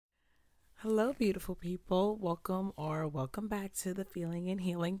Hello, beautiful people. Welcome back to the Feeling and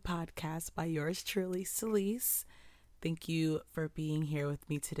Healing podcast by yours truly, Celise. Thank you for being here with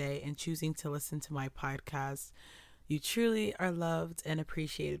me today and choosing to listen to my podcast. You truly are loved and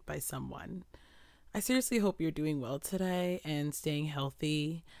appreciated by someone. I seriously hope you're doing well today and staying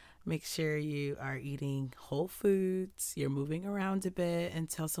healthy. Make sure you are eating whole foods, you're moving around a bit, and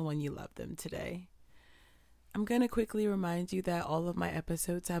tell someone you love them today. I'm going to quickly remind you that all of my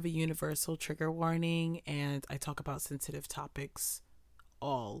episodes have a universal trigger warning and I talk about sensitive topics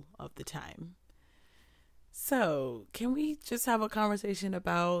all of the time. So, can we just have a conversation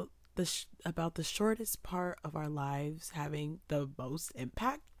about the shortest part of our lives having the most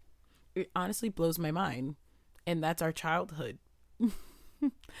impact? It honestly blows my mind, and that's our childhood.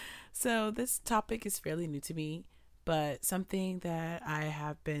 So, this topic is fairly new to me, but something that I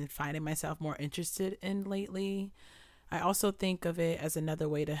have been finding myself more interested in lately. I also think of it as another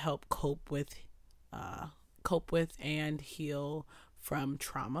way to help cope with and heal from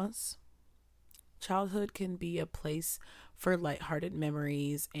traumas. Childhood can be a place for lighthearted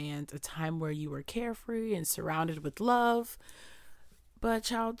memories and a time where you were carefree and surrounded with love. But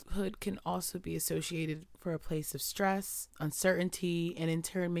childhood can also be associated for a place of stress, uncertainty, and in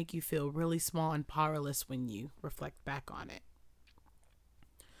turn make you feel really small and powerless when you reflect back on it.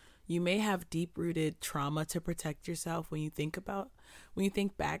 You may have deep rooted trauma to protect yourself when you think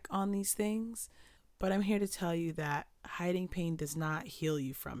back on these things, but I'm here to tell you that hiding pain does not heal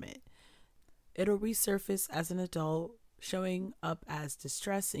you from it. It'll resurface as an adult, showing up as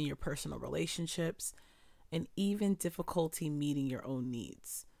distress in your personal relationships and even difficulty meeting your own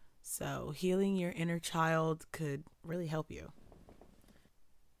needs. So, healing your inner child could really help you.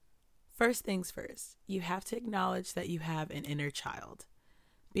 First things first, you have to acknowledge that you have an inner child.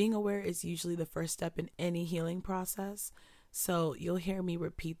 Being aware is usually the first step in any healing process, so you'll hear me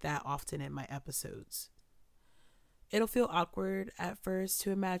repeat that often in my episodes. It'll feel awkward at first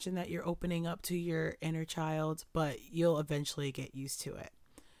to imagine that you're opening up to your inner child, but you'll eventually get used to it.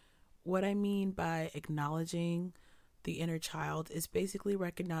 What I mean by acknowledging the inner child is basically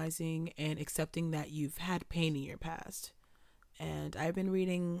recognizing and accepting that you've had pain in your past. And I've been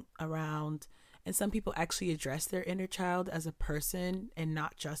reading around, and some people actually address their inner child as a person and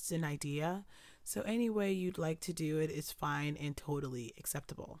not just an idea. So, any way you'd like to do it is fine and totally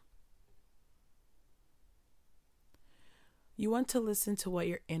acceptable. You want to listen to what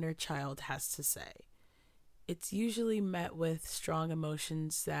your inner child has to say. It's usually met with strong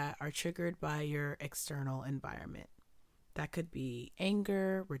emotions that are triggered by your external environment. That could be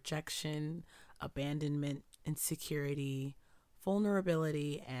anger, rejection, abandonment, insecurity,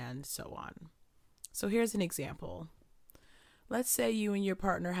 vulnerability, and so on. So here's an example. Let's say you and your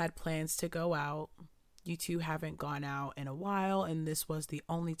partner had plans to go out. You two haven't gone out in a while, and this was the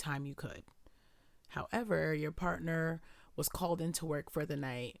only time you could. However, your partner was called into work for the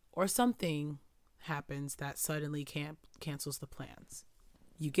night, or something happens that suddenly cancels the plans.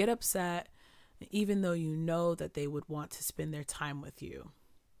 You get upset, even though you know that they would want to spend their time with you.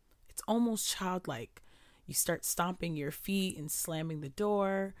 It's almost childlike. You start stomping your feet and slamming the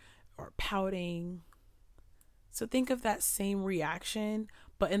door or pouting. So think of that same reaction,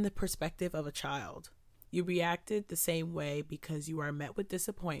 but in the perspective of a child. You reacted the same way because you are met with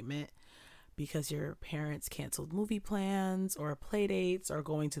disappointment, because your parents canceled movie plans or play dates or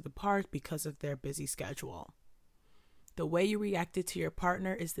going to the park because of their busy schedule. The way you reacted to your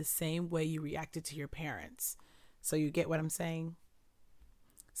partner is the same way you reacted to your parents. So you get what I'm saying?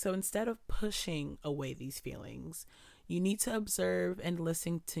 So instead of pushing away these feelings, you need to observe and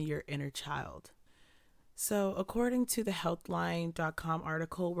listen to your inner child. So according to the healthline.com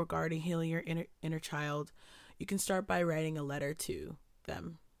article regarding healing your inner child, you can start by writing a letter to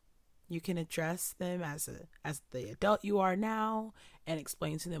them. You can address them as the adult you are now and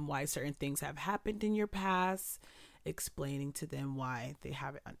explain to them why certain things have happened in your past, explaining to them why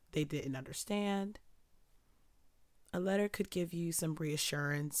they didn't understand. A letter could give you some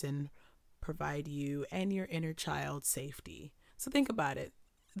reassurance and provide you and your inner child safety. So think about it.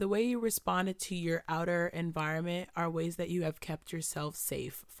 The way you responded to your outer environment are ways that you have kept yourself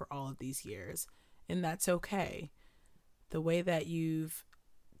safe for all of these years, and that's okay. The way that you've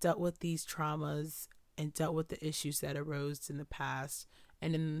dealt with these traumas and dealt with the issues that arose in the past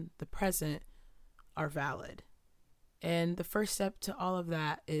and in the present are valid. And the first step to all of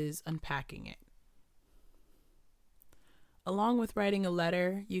that is unpacking it. Along with writing a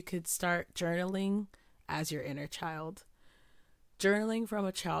letter, you could start journaling as your inner child. Journaling from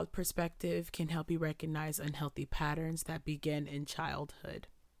a child perspective can help you recognize unhealthy patterns that begin in childhood.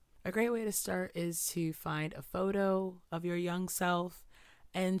 A great way to start is to find a photo of your young self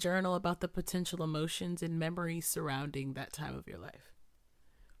and journal about the potential emotions and memories surrounding that time of your life.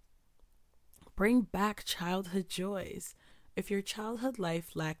 Bring back childhood joys. If your childhood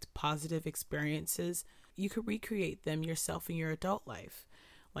life lacked positive experiences, you could recreate them yourself in your adult life,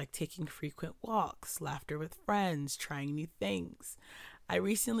 like taking frequent walks, laughter with friends, trying new things. I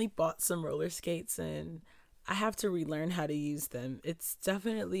recently bought some roller skates and I have to relearn how to use them. It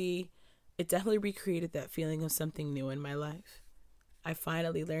definitely recreated that feeling of something new in my life. I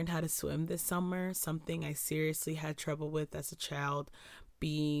finally learned how to swim this summer, something I seriously had trouble with as a child,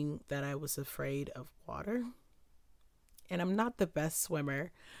 being that I was afraid of water. And I'm not the best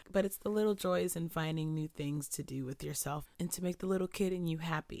swimmer, but it's the little joys in finding new things to do with yourself and to make the little kid in you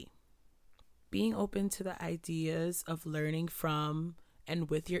happy. Being open to the ideas of learning from and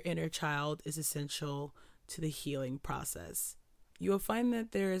with your inner child is essential to the healing process. You will find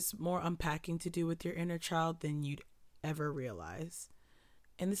that there is more unpacking to do with your inner child than you'd ever realize.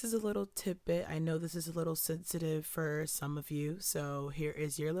 And this is a little tidbit. I know this is a little sensitive for some of you, so here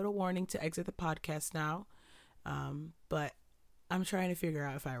is your little warning to exit the podcast now. But I'm trying to figure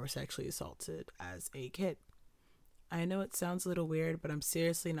out if I were sexually assaulted as a kid. I know it sounds a little weird, but I'm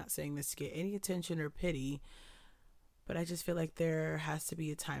seriously not saying this to get any attention or pity, but I just feel like there has to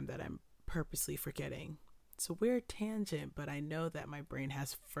be a time that I'm purposely forgetting. It's a weird tangent, but I know that my brain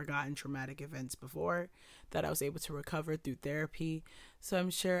has forgotten traumatic events before that I was able to recover through therapy, so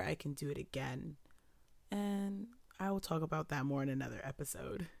I'm sure I can do it again. And I will talk about that more in another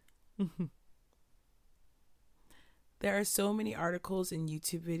episode. There are so many articles and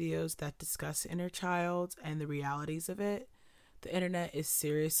YouTube videos that discuss inner child and the realities of it. The internet is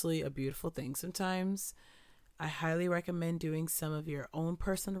seriously a beautiful thing sometimes. I highly recommend doing some of your own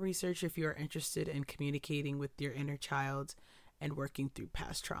personal research if you are interested in communicating with your inner child and working through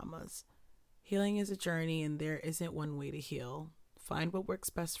past traumas. Healing is a journey and there isn't one way to heal. Find what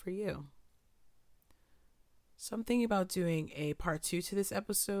works best for you. So I'm thinking about doing a part 2 to this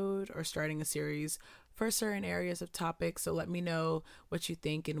episode or starting a series for certain areas of topics. So let me know what you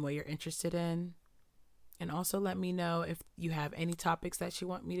think and what you're interested in. And also let me know if you have any topics that you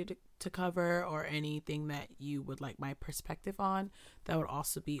want me to cover or anything that you would like my perspective on. That would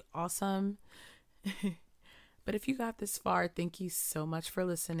also be awesome. But if you got this far, thank you so much for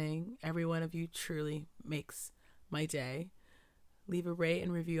listening. Every one of you truly makes my day. Leave a rate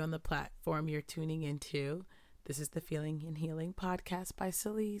and review on the platform you're tuning into. This is the Feeling and Healing Podcast by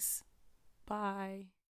Celise. Bye.